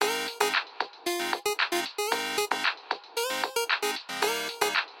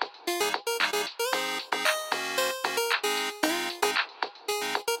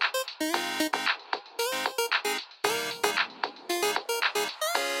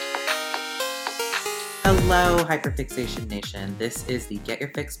Hello, Hyperfixation Nation. This is the Get Your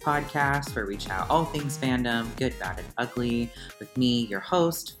Fix podcast where we chat all things fandom, good, bad, and ugly, with me, your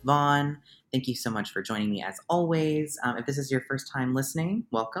host, Vaughn. Thank you so much for joining me as always. If this is your first time listening,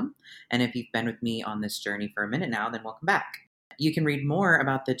 welcome. And if you've been with me on this journey for a minute now, then welcome back. You can read more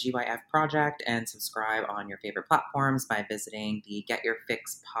about the GYF project and subscribe on your favorite platforms by visiting the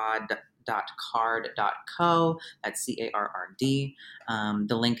getyourfixpod.card.co. That's C-A-R-R-D.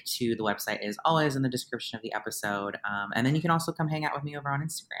 The link to the website is always in the description of the episode. And then you can also come hang out with me over on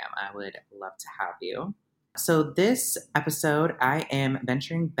Instagram. I would love to have you. So this episode, I am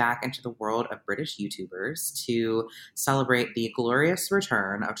venturing back into the world of British YouTubers to celebrate the glorious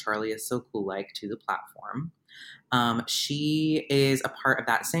return of Charlie Is So Cool Like to the platform. She is a part of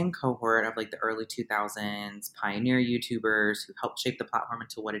that same cohort of like the early 2000s pioneer YouTubers who helped shape the platform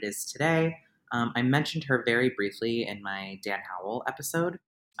into what it is today. I mentioned her very briefly in my Dan Howell episode.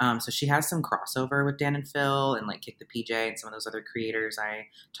 So she has some crossover with Dan and Phil and like Kick the PJ and some of those other creators I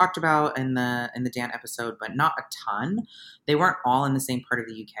talked about in the Dan episode, but not a ton. They weren't all in the same part of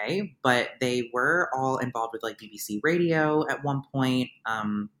the UK, but they were all involved with like BBC Radio at one point.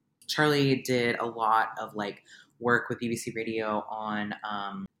 Charlie did a lot of like work with BBC Radio on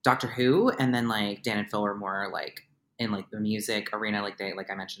Doctor Who, and then like Dan and Phil were more like in like the music arena, like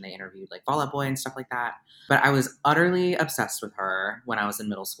I mentioned, they interviewed like Fall Out Boy and stuff like that. But I was utterly obsessed with her when I was in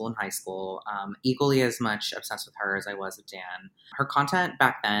middle school and high school, equally as much obsessed with her as I was with Dan. Her content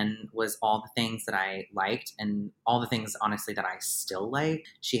back then was all the things that I liked and all the things, honestly, that I still like.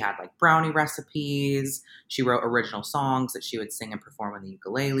 She had like brownie recipes. She wrote original songs that she would sing and perform on the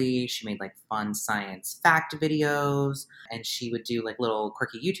ukulele. She made like fun science fact videos, and she would do like little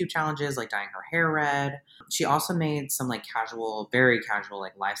quirky YouTube challenges like dyeing her hair red. She also made some like casual, very casual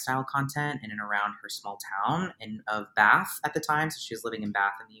like lifestyle content in and around her small town of Bath at the time. So she was living in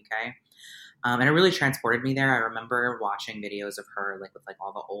Bath in the UK. And it really transported me there. I remember watching videos of her like with like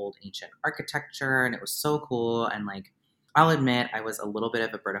all the old ancient architecture, and it was so cool. And like, I'll admit I was a little bit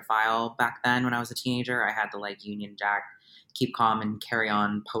of a Britophile back then when I was a teenager. I had the like Union Jack, Keep Calm and Carry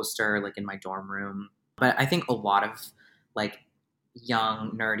On poster like in my dorm room. But I think a lot of like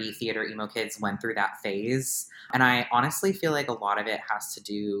young, nerdy theater emo kids went through that phase. And I honestly feel like a lot of it has to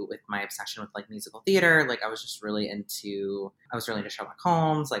do with my obsession with like musical theater. Like I was really into Sherlock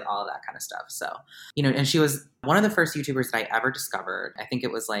Holmes, like all of that kind of stuff. So, you know, and she was one of the first YouTubers that I ever discovered. I think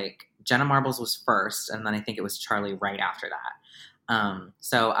it was like Jenna Marbles was first, and then I think it was Charlie right after that.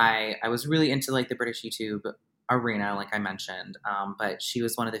 So I was really into like the British YouTube arena, like I mentioned. But she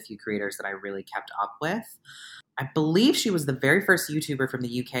was one of the few creators that I really kept up with. I believe she was the very first YouTuber from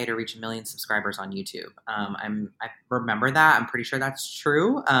the UK to reach 1 million subscribers on YouTube. I remember that. I'm pretty sure that's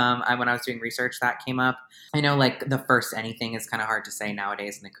true. When I was doing research, that came up. I know like the first anything is kind of hard to say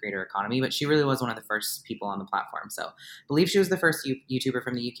nowadays in the creator economy, but she really was one of the first people on the platform. So I believe she was the first YouTuber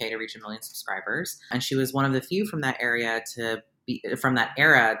from the UK to reach 1 million subscribers. And she was one of the few from that era to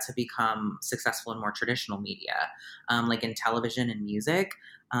become successful in more traditional media, like in television and music.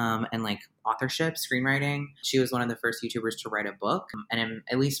 And like authorship, screenwriting. She was one of the first YouTubers to write a book. And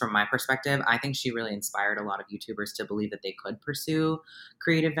at least from my perspective, I think she really inspired a lot of YouTubers to believe that they could pursue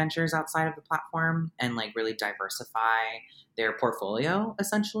creative ventures outside of the platform and like really diversify their portfolio,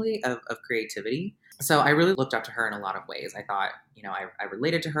 essentially, of creativity. So I really looked up to her in a lot of ways. I thought, you know, I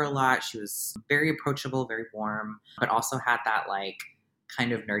related to her a lot. She was very approachable, very warm, but also had that like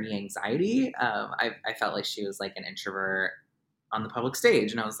kind of nerdy anxiety. I felt like she was like an introvert on the public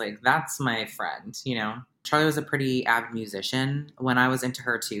stage. And I was like, that's my friend, you know? Charlie was a pretty avid musician when I was into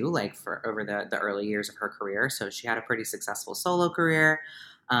her too, like for over the early years of her career. So she had a pretty successful solo career.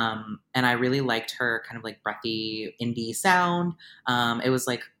 And I really liked her kind of like breathy indie sound. It was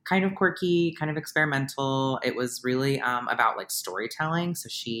like kind of quirky, kind of experimental. It was really about like storytelling. So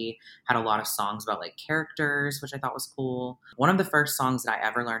she had a lot of songs about like characters, which I thought was cool. One of the first songs that I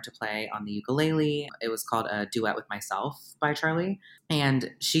ever learned to play on the ukulele, it was called A Duet with Myself by Charlie.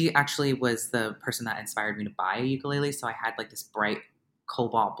 And she actually was the person that inspired me to buy a ukulele. So I had like this bright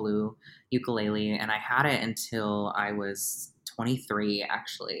cobalt blue ukulele, and I had it until I was 23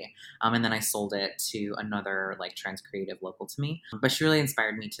 actually. And then I sold it to another like trans creative local to me. But she really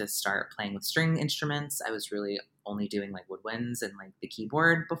inspired me to start playing with string instruments. I was really only doing like woodwinds and like the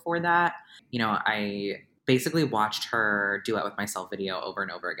keyboard before that. You know, I basically watched her Duet with Myself video over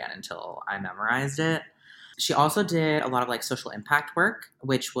and over again until I memorized it. She also did a lot of like social impact work,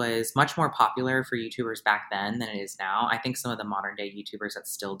 which was much more popular for YouTubers back then than it is now. I think some of the modern day YouTubers that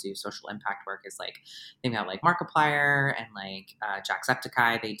still do social impact work is like, they've got like Markiplier and like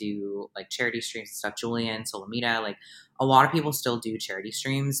Jacksepticeye. They do like charity streams and stuff. Julian, Solomita, like a lot of people still do charity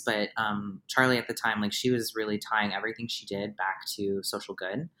streams, but Charlie at the time, like, she was really tying everything she did back to social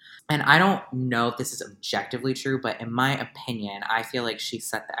good. And I don't know if this is objectively true, but in my opinion, I feel like she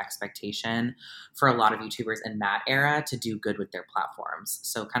set the expectation for a lot of YouTubers in that era to do good with their platforms.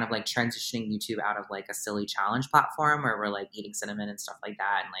 So kind of like transitioning YouTube out of like a silly challenge platform where we're like eating cinnamon and stuff like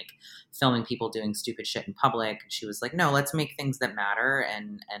that and like filming people doing stupid shit in public. She was like, no, let's make things that matter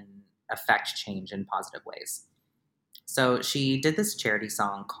and affect change in positive ways. So she did this charity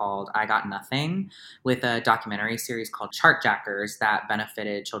song called I Got Nothing with a documentary series called Chartjackers that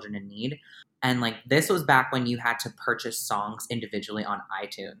benefited children in need. And like this was back when you had to purchase songs individually on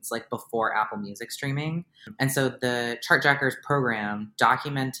iTunes, like before Apple Music streaming. And so the Chartjackers program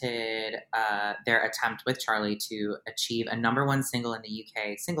documented their attempt with Charlie to achieve a #1 single in the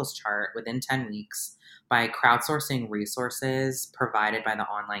UK singles chart within 10 weeks by crowdsourcing resources provided by the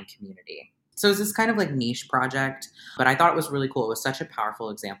online community. So it was this kind of like niche project, but I thought it was really cool. It was such a powerful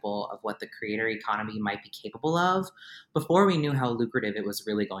example of what the creator economy might be capable of before we knew how lucrative it was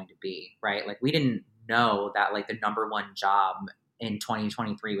really going to be, right? Like we didn't know that like the #1 job in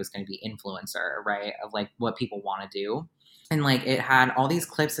 2023 was going to be influencer, right? Of like what people want to do. And like it had all these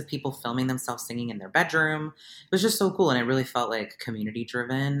clips of people filming themselves singing in their bedroom. It was just so cool. And it really felt like community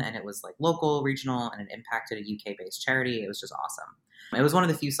driven and it was like local, regional, and it impacted a UK based charity. It was just awesome. It was one of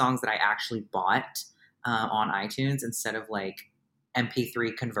the few songs that I actually bought on iTunes instead of like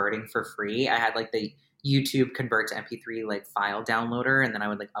MP3 converting for free. I had like the YouTube convert to MP3 like file downloader, and then I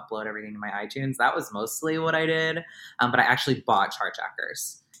would like upload everything to my iTunes. That was mostly what I did, but I actually bought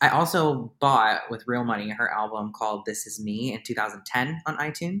Chartjackers. I also bought, with real money, her album called This Is Me in 2010 on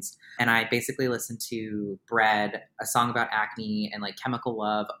iTunes. And I basically listened to Bread, a song about acne, and like Chemical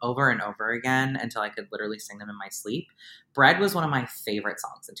Love over and over again until I could literally sing them in my sleep. Bread was one of my favorite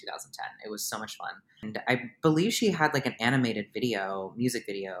songs in 2010. It was so much fun. And I believe she had like an animated video, music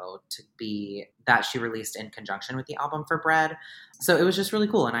video that she released in conjunction with the album for Bread. So it was just really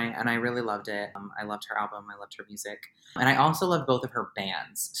cool. And I really loved it. I loved her album. I loved her music. And I also loved both of her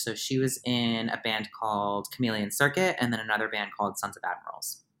bands. So she was in a band called Chameleon Circuit and then another band called Sons of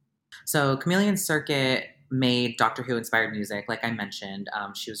Admirals. So Chameleon Circuit made Doctor Who inspired music, like I mentioned.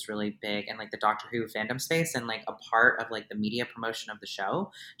 She was really big in like the Doctor Who fandom space and like a part of like the media promotion of the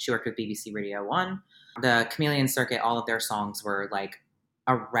show. She worked with BBC Radio 1. The Chameleon Circuit, all of their songs were like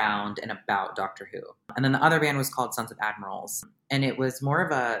around and about Doctor Who. And then the other band was called Sons of Admirals. And it was more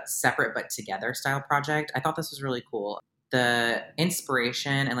of a separate but together style project. I thought this was really cool. The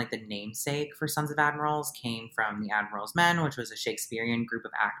inspiration and like the namesake for Sons of Admirals came from the Admiral's Men, which was a Shakespearean group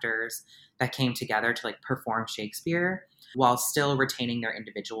of actors that came together to like perform Shakespeare while still retaining their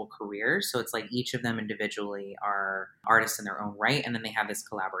individual careers. So it's like each of them individually are artists in their own right. And then they have this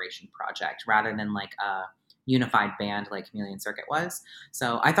collaboration project rather than like a unified band like Chameleon Circuit was.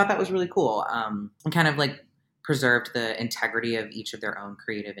 So I thought that was really cool. And kind of like preserved the integrity of each of their own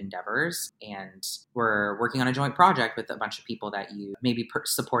creative endeavors and were working on a joint project with a bunch of people that you maybe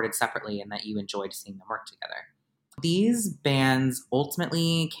supported separately and that you enjoyed seeing them work together. These bands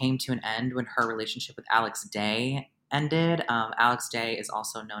ultimately came to an end when her relationship with Alex Day ended. Alex Day is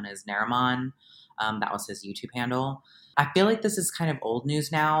also known as Nariman. That was his YouTube handle. I feel like this is kind of old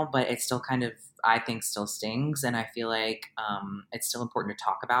news now, but it's still kind of, I think, still stings. And I feel like it's still important to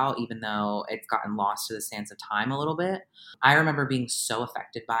talk about, even though it's gotten lost to the sands of time a little bit. I remember being so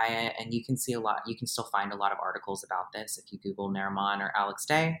affected by it. And you can still find a lot of articles about this if you Google Nariman or Alex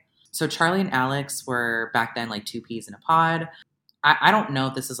Day. So Charlie and Alex were back then like two peas in a pod. I don't know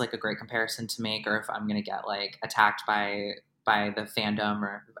if this is like a great comparison to make or if I'm going to get like attacked by the fandom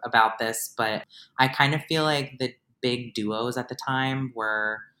or about this, but I kind of feel like the big duos at the time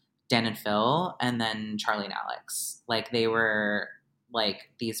were Dan and Phil and then Charlie and Alex. Like they were like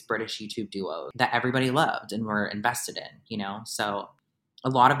these British YouTube duos that everybody loved and were invested in, you know? So a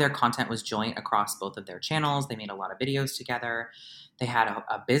lot of their content was joint across both of their channels. They made a lot of videos together. They had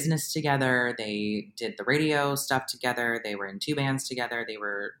a business together. They did the radio stuff together. They were in two bands together. They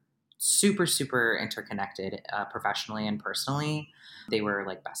were super, super interconnected professionally and personally. They were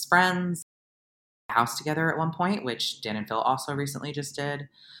like best friends. House together at one point, which Dan and Phil also recently just did.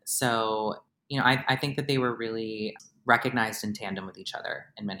 So, you know, I think that they were really recognized in tandem with each other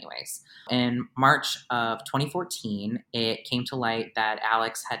in many ways. In March of 2014, it came to light that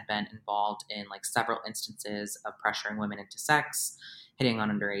Alex had been involved in like several instances of pressuring women into sex, hitting on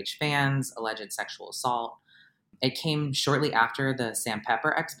underage fans, alleged sexual assault. It came shortly after the Sam Pepper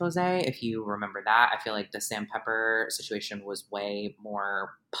expose. If you remember that, I feel like the Sam Pepper situation was way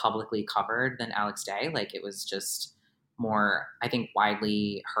more publicly covered than Alex Day. Like it was just more, I think,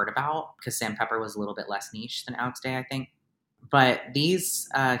 widely heard about because Sam Pepper was a little bit less niche than Alex Day, I think. But these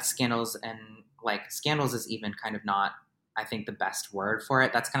scandals, and like scandals is even kind of not, I think, the best word for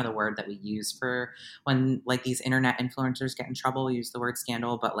it. That's kind of the word that we use for when like these internet influencers get in trouble. We use the word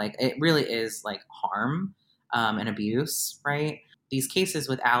scandal, but like it really is like harm and abuse, right? These cases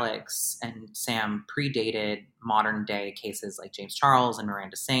with Alex and Sam predated modern day cases like James Charles and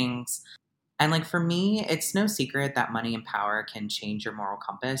Miranda Sings. And like for me, it's no secret that money and power can change your moral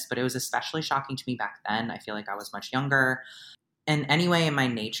compass, but it was especially shocking to me back then. I feel like I was much younger. And anyway, in my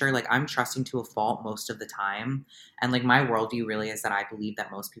nature, like I'm trusting to a fault most of the time. And like my worldview really is that I believe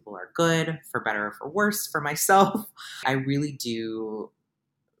that most people are good, for better or for worse, for myself. I really do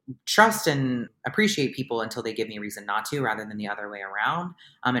trust and appreciate people until they give me a reason not to, rather than the other way around.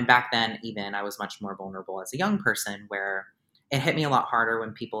 And back then, even I was much more vulnerable as a young person, where it hit me a lot harder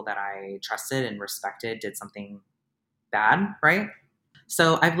when people that I trusted and respected did something bad, right?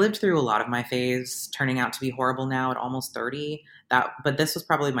 So I've lived through a lot of my phase, turning out to be horrible now at almost 30. But this was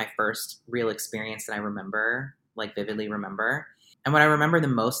probably my first real experience that I remember, like vividly remember. And what I remember the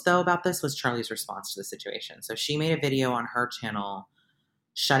most though about this was Charlie's response to the situation. So she made a video on her channel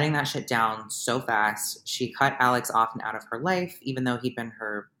shutting that shit down so fast. She cut Alex off and out of her life, even though he'd been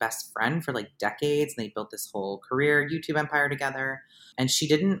her best friend for like decades. And they built this whole career YouTube empire together. And she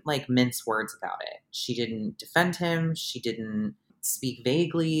didn't like mince words about it. She didn't defend him. She didn't speak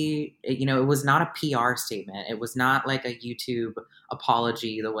vaguely. It was not a PR statement. It was not like a YouTube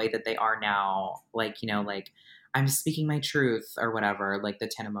apology the way that they are now. Like I'm speaking my truth or whatever, like the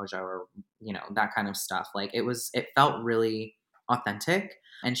Tana Mojo or, that kind of stuff. Like it felt really authentic.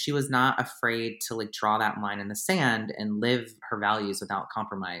 And she was not afraid to like draw that line in the sand and live her values without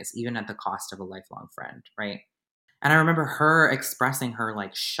compromise, even at the cost of a lifelong friend, right? And I remember her expressing her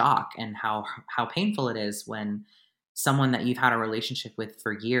like shock and how painful it is when someone that you've had a relationship with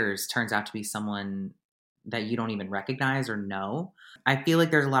for years turns out to be someone that you don't even recognize or know. I feel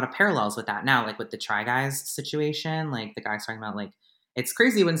like there's a lot of parallels with that now, like with the Try Guys situation, like the guy's talking about like it's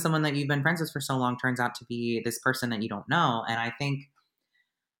crazy when someone that you've been friends with for so long turns out to be this person that you don't know. And I think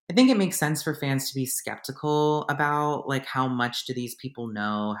it makes sense for fans to be skeptical about like how much do these people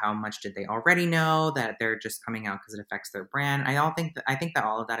know? How much did they already know that they're just coming out because it affects their brand? I think that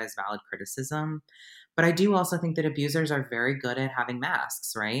all of that is valid criticism, but I do also think that abusers are very good at having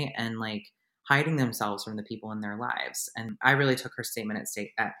masks, right? And like hiding themselves from the people in their lives. And I really took her statement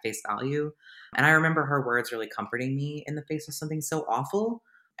at face value, and I remember her words really comforting me in the face of something so awful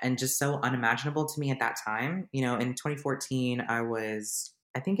and just so unimaginable to me at that time. In 2014,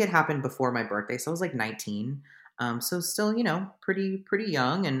 I think it happened before my birthday, so I was like 19. So still, pretty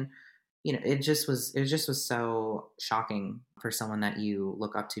young, and it just was so shocking for someone that you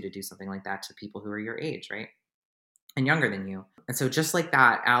look up to do something like that to people who are your age, right? And younger than you. And so just like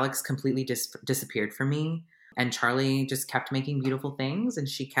that, Alex completely disappeared from me, and Charlie just kept making beautiful things, and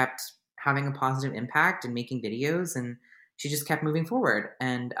she kept having a positive impact and making videos, and she just kept moving forward.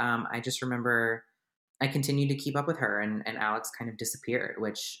 And I just remember I continued to keep up with her, and Alex kind of disappeared,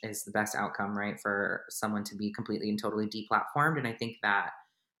 which is the best outcome, right? For someone to be completely and totally deplatformed. And I think that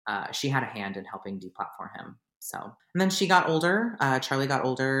she had a hand in helping deplatform him. So, and then she got older. Charlie got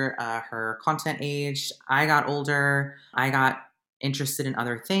older. Her content aged. I got older. I got interested in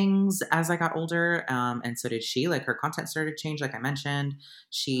other things as I got older. And so did she. Like her content started to change, like I mentioned.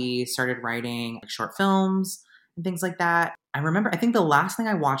 She started writing like short films and things like that. I think the last thing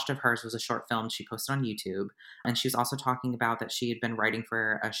I watched of hers was a short film she posted on YouTube. And she was also talking about that she had been writing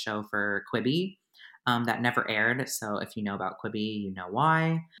for a show for Quibi that never aired. So if you know about Quibi, you know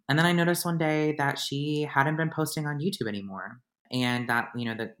why. And then I noticed one day that she hadn't been posting on YouTube anymore. And that,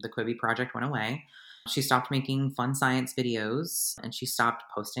 the Quibi project went away. She stopped making fun science videos, and she stopped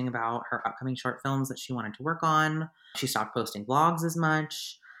posting about her upcoming short films that she wanted to work on. She stopped posting vlogs as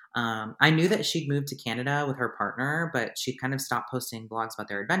much. I knew that she'd moved to Canada with her partner, but she kind of stopped posting blogs about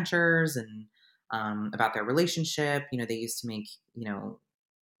their adventures and about their relationship. They used to make,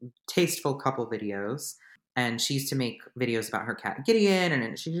 tasteful couple videos, and she used to make videos about her cat Gideon,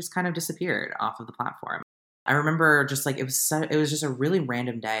 and she just kind of disappeared off of the platform. I remember just like it was just a really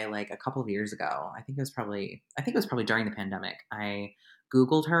random day, like a couple of years ago. I think it was probably during the pandemic. I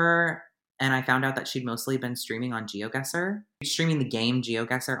Googled her, and I found out that she'd mostly been streaming on GeoGuessr, streaming the game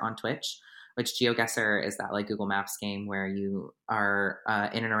GeoGuessr on Twitch, which GeoGuessr is that like Google Maps game where you are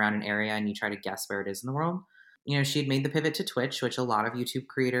in and around an area and you try to guess where it is in the world. She had made the pivot to Twitch, which a lot of YouTube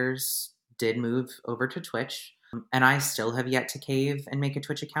creators did move over to Twitch. And I still have yet to cave and make a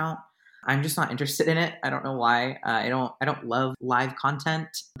Twitch account. I'm just not interested in it. I don't know why. I don't love live content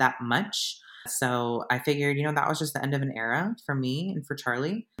that much. So I figured, that was just the end of an era for me and for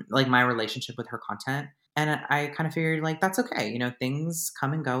Charlie, like my relationship with her content. And I kind of figured, like, that's okay. Things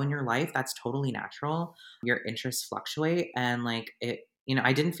come and go in your life. That's totally natural. Your interests fluctuate. And, like,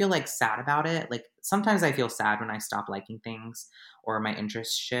 I didn't feel like sad about it. Like, sometimes I feel sad when I stop liking things or my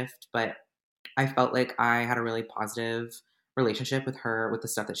interests shift. But I felt like I had a really positive relationship with her, with the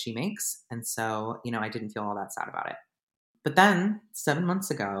stuff that she makes. And so, I didn't feel all that sad about it. But then 7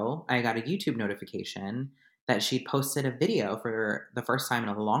 months ago, I got a YouTube notification that she'd posted a video for the first time in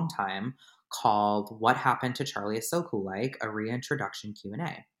a long time called "What Happened to Charlie Is So Cool Like: A Reintroduction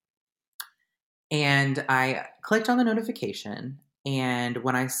Q&A." And I clicked on the notification, and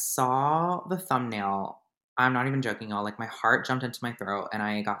when I saw the thumbnail, I'm not even joking, y'all, like my heart jumped into my throat and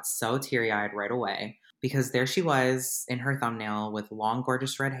I got so teary-eyed right away because there she was in her thumbnail with long,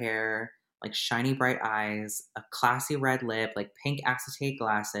 gorgeous red hair, like shiny, bright eyes, a classy red lip, like pink acetate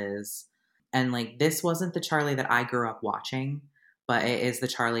glasses. And like this wasn't the Charlie that I grew up watching, but it is the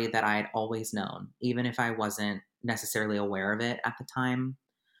Charlie that I'd always known, even if I wasn't necessarily aware of it at the time.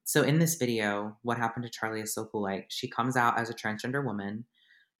 So in this video, What Happened to Charlie Is So Cool Like, she comes out as a transgender woman.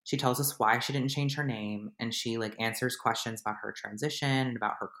 She tells us why she didn't change her name, and she like answers questions about her transition and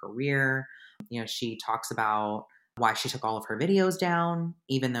about her career. She talks about why she took all of her videos down,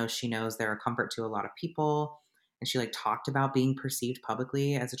 even though she knows they're a comfort to a lot of people. And she like talked about being perceived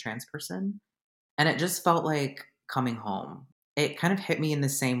publicly as a trans person. And it just felt like coming home. It kind of hit me in the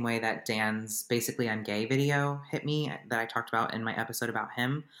same way that Dan's Basically I'm Gay video hit me that I talked about in my episode about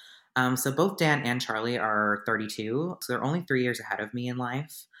him. So both Dan and Charlie are 32, so they're only 3 years ahead of me in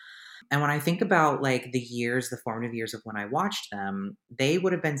life. And when I think about like the formative years of when I watched them, they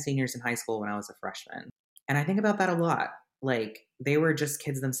would have been seniors in high school when I was a freshman. And I think about that a lot. Like they were just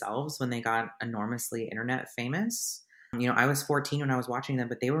kids themselves when they got enormously internet famous. I was 14 when I was watching them,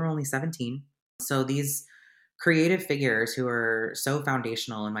 but they were only 17. So these creative figures who were so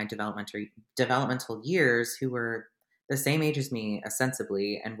foundational in my developmental years, who were the same age as me,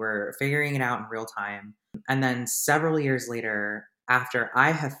 ostensibly, and were figuring it out in real time. And then several years later, after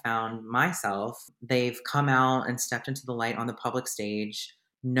I have found myself, they've come out and stepped into the light on the public stage,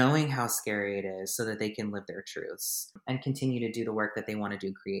 knowing how scary it is so that they can live their truths and continue to do the work that they want to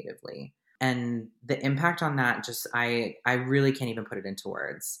do creatively. And the impact on that, just, I really can't even put it into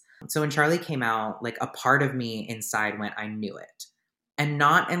words. So when Charlie came out, like a part of me inside went, I knew it. And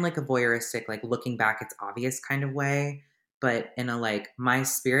not in like a voyeuristic, like looking back, it's obvious kind of way, but in a like, my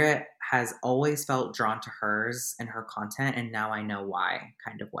spirit has always felt drawn to hers and her content. And now I know why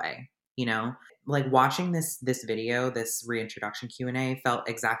kind of way, like watching this video, this reintroduction Q&A felt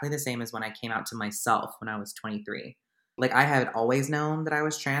exactly the same as when I came out to myself when I was 23. Like I had always known that I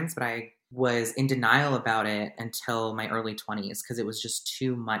was trans, but I was in denial about it until my early 20s because it was just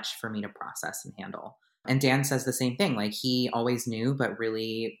too much for me to process and handle. And Dan says the same thing. Like he always knew, but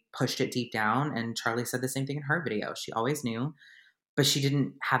really pushed it deep down. And Charlie said the same thing in her video. She always knew, but she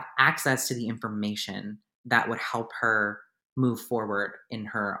didn't have access to the information that would help her move forward in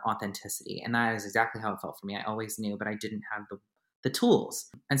her authenticity. And that is exactly how it felt for me. I always knew, but I didn't have the tools.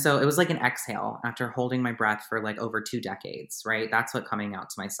 And so it was like an exhale after holding my breath for like over 2 decades, right? That's what coming out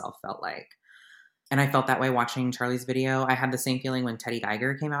to myself felt like. And I felt that way watching Charlie's video. I had the same feeling when Teddy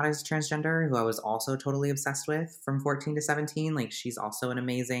Geiger came out as transgender, who I was also totally obsessed with from 14 to 17. Like she's also an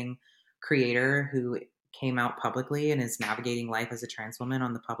amazing creator who came out publicly and is navigating life as a trans woman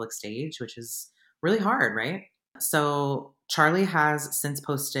on the public stage, which is really hard, right? So Charlie has since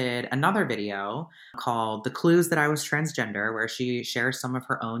posted another video called The Clues That I Was Transgender, where she shares some of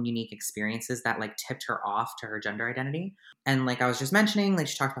her own unique experiences that like tipped her off to her gender identity. And like I was just mentioning, like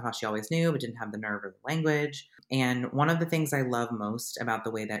she talked about how she always knew, but didn't have the nerve or the language. And one of the things I love most about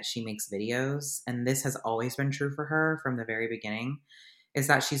the way that she makes videos, and this has always been true for her from the very beginning, is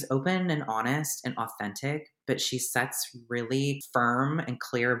that she's open and honest and authentic, but she sets really firm and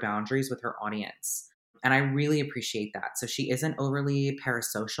clear boundaries with her audience. And I really appreciate that. So she isn't overly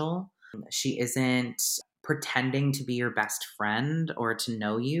parasocial. She isn't pretending to be your best friend or to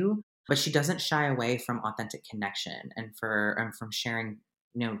know you, but she doesn't shy away from authentic connection and from sharing,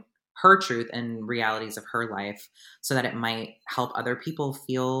 her truth and realities of her life so that it might help other people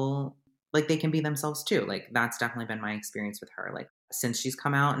feel like they can be themselves too. Like that's definitely been my experience with her. Like since she's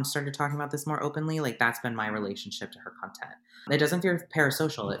come out and started talking about this more openly, like that's been my relationship to her content. It doesn't feel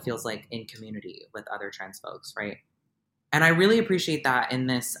parasocial. It feels like in community with other trans folks, right? And I really appreciate that in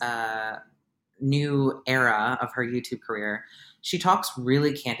this new era of her YouTube career. She talks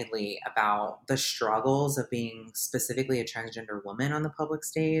really candidly about the struggles of being specifically a transgender woman on the public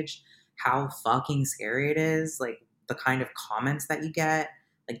stage, how fucking scary it is, like the kind of comments that you get.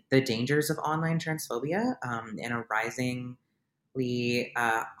 like the dangers of online transphobia and a risingly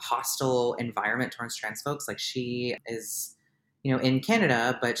hostile environment towards trans folks. Like she is, in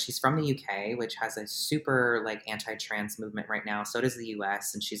Canada, but she's from the UK, which has a super like anti-trans movement right now. So does the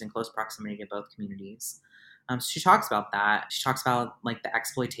US, and she's in close proximity to both communities. So she talks about that. She talks about like the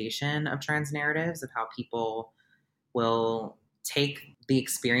exploitation of trans narratives, of how people will take the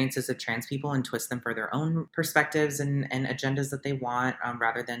experiences of trans people and twist them for their own perspectives and agendas that they want,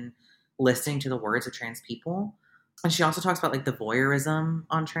 rather than listening to the words of trans people. And she also talks about like the voyeurism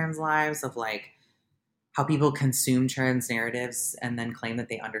on trans lives, of like how people consume trans narratives and then claim that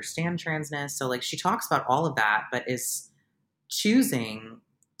they understand transness. So like she talks about all of that, but is choosing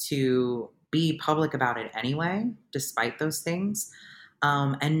to be public about it anyway, despite those things.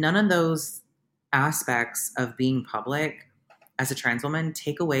 And none of those aspects of being public as a trans woman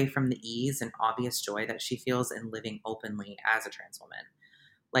take away from the ease and obvious joy that she feels in living openly as a trans woman.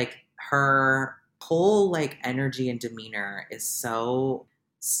 Like her whole like energy and demeanor is so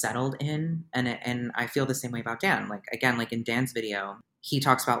settled in, and I feel the same way about Dan. Like again, like in Dan's video, he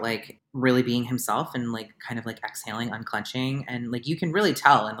talks about like really being himself and like kind of like exhaling, unclenching, and like you can really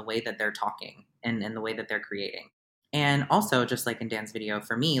tell in the way that they're talking and in the way that they're creating. And also, just like in Dan's video,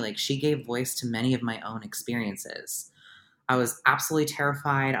 for me, like she gave voice to many of my own experiences. I was absolutely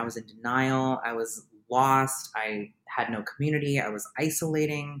terrified. I was in denial. I was lost. I had no community. I was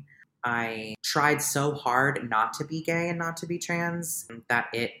isolating. I tried so hard not to be gay and not to be trans that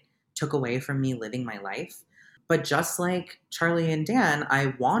it took away from me living my life. But just like Charlie and Dan,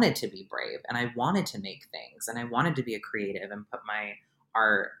 I wanted to be brave and I wanted to make things and I wanted to be a creative and put my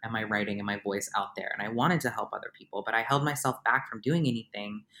art and my writing and my voice out there. And I wanted to help other people, but I held myself back from doing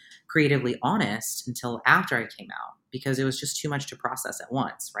anything creatively honest until after I came out, because it was just too much to process at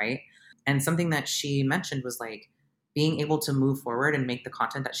once, right? And something that she mentioned was like being able to move forward and make the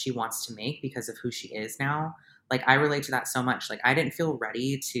content that she wants to make because of who she is now. Like I relate to that so much. Like I didn't feel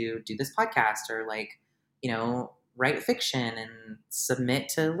ready to do this podcast or like, write fiction and submit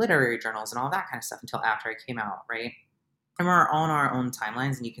to literary journals and all that kind of stuff until after I came out, right? And we're on our own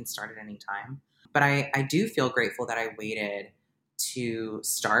timelines and you can start at any time. But I do feel grateful that I waited to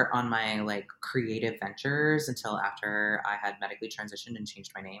start on my like creative ventures until after I had medically transitioned and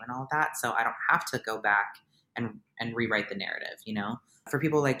changed my name and all of that. So I don't have to go back and rewrite the narrative, For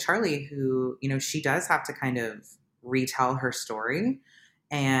people like Charlie who, she does have to kind of retell her story.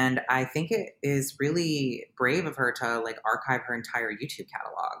 And I think it is really brave of her to like archive her entire YouTube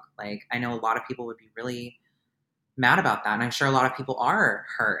catalog. Like I know a lot of people would be really mad about that. And I'm sure a lot of people are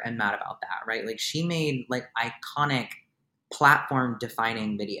hurt and mad about that, right? Like she made like iconic platform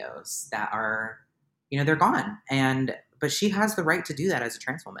defining videos that are, they're gone. But she has the right to do that as a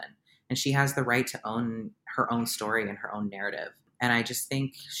trans woman. And she has the right to own her own story and her own narrative. And I just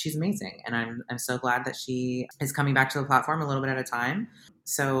think she's amazing. And I'm so glad that she is coming back to the platform a little bit at a time.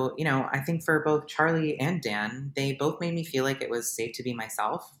 So, I think for both Charlie and Dan, they both made me feel like it was safe to be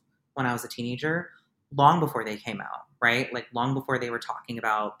myself when I was a teenager, long before they came out, right? Like long before they were talking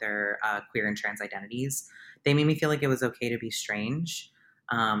about their queer and trans identities. They made me feel like it was okay to be strange,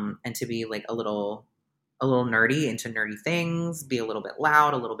 and to be like a little nerdy into nerdy things, be a little bit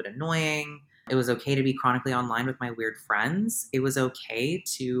loud, a little bit annoying. It was okay to be chronically online with my weird friends. It was okay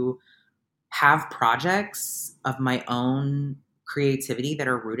to have projects of my own creativity that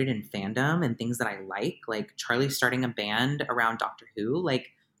are rooted in fandom and things that I like Charlie starting a band around Doctor Who. Like,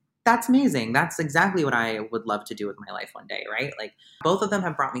 that's amazing. That's exactly what I would love to do with my life one day, right? Like, both of them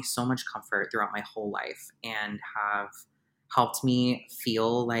have brought me so much comfort throughout my whole life and have helped me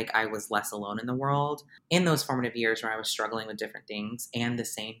feel like I was less alone in the world in those formative years where I was struggling with different things and the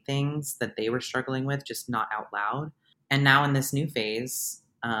same things that they were struggling with, just not out loud. And now in this new phase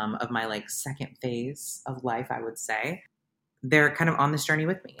of my like second phase of life, I would say, they're kind of on this journey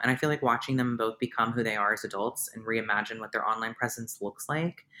with me. And I feel like watching them both become who they are as adults and reimagine what their online presence looks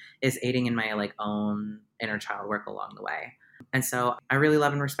like is aiding in my like own inner child work along the way. And so I really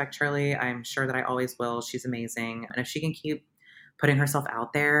love and respect Shirley. I'm sure that I always will. She's amazing. And if she can keep putting herself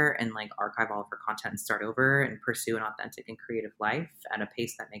out there and like archive all of her content and start over and pursue an authentic and creative life at a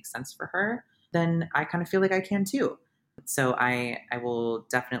pace that makes sense for her, then I kind of feel like I can too. So I will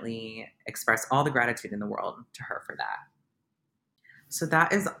definitely express all the gratitude in the world to her for that. So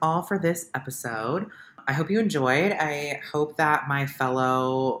that is all for this episode. I hope you enjoyed. I hope that my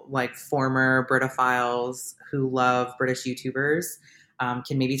fellow like former Britophiles who love British YouTubers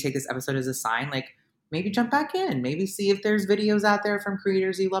can maybe take this episode as a sign, like maybe jump back in, maybe see if there's videos out there from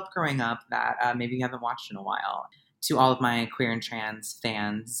creators you loved growing up that maybe you haven't watched in a while. To all of my queer and trans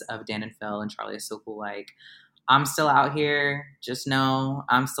fans of Dan and Phil and Charlie is So Cool, like, I'm still out here. Just know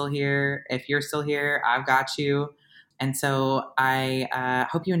I'm still here. If you're still here, I've got you. And so I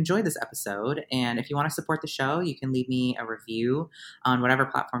hope you enjoyed this episode. And if you want to support the show, you can leave me a review on whatever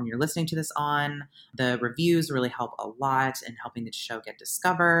platform you're listening to this on. The reviews really help a lot in helping the show get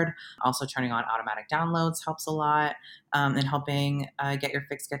discovered. Also, turning on automatic downloads helps a lot in helping Get Your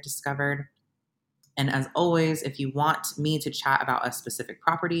Fix get discovered. And as always, if you want me to chat about a specific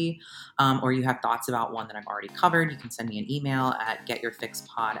property or you have thoughts about one that I've already covered, you can send me an email at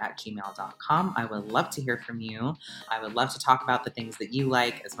getyourfixpod@gmail.com. I would love to hear from you. I would love to talk about the things that you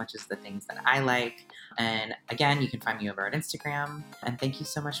like as much as the things that I like. And again, you can find me over at Instagram. And thank you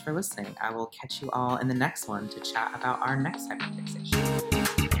so much for listening. I will catch you all in the next one to chat about our next type of fixation.